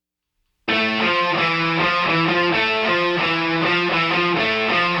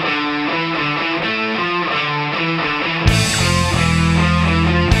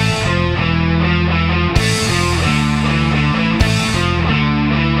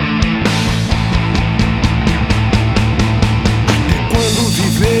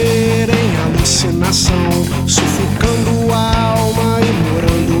alucinação, sufocando a alma e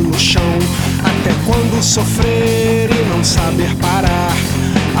morando no chão. Até quando sofrer e não saber parar,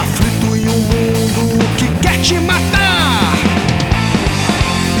 aflito em um mundo que quer te matar.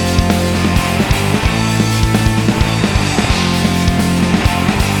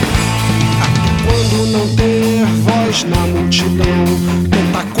 Até quando não ter voz na multidão,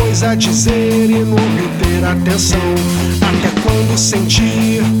 tanta coisa a dizer e não obter atenção. Até quando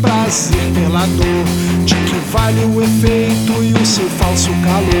sentir prazer pela dor, de que vale o efeito e o seu falso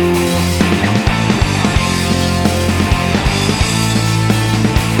calor.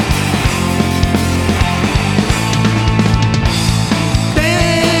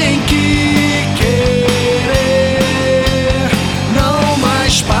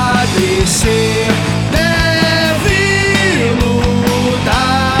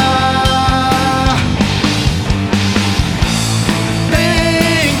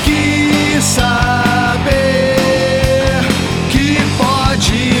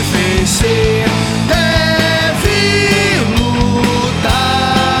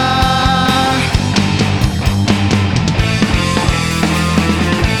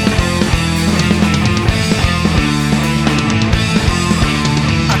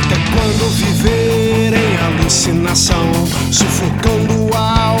 Viver em alucinação, sufocando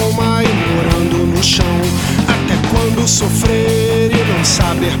a alma e morando no chão. Até quando sofrer e não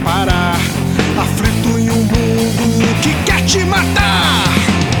saber parar, aflito em um mundo que quer te matar.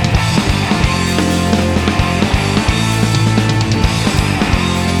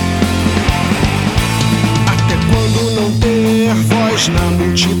 Até quando não ter voz na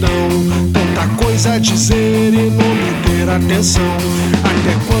multidão, tanta coisa a dizer e não me ter atenção.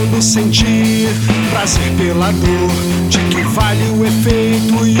 Até quando sentir prazer pela dor, de que vale o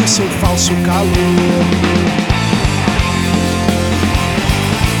efeito e o seu falso calor.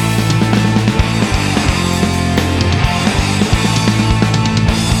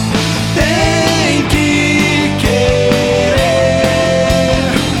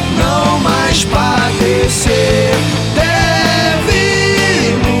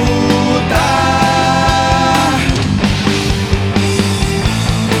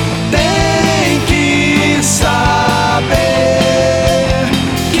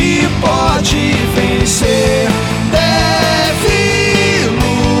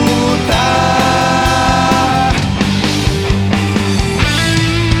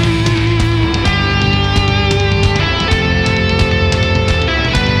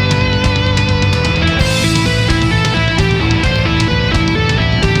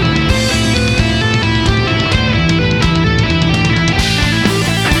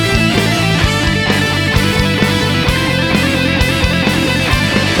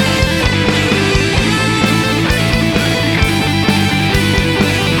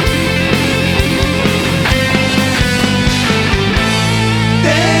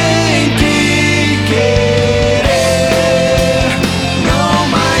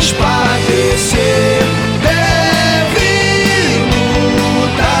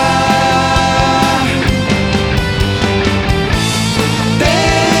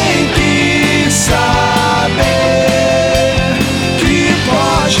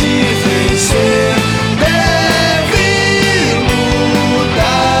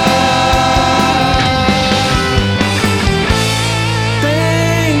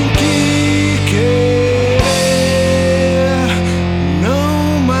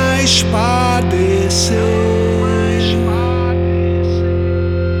 Espada.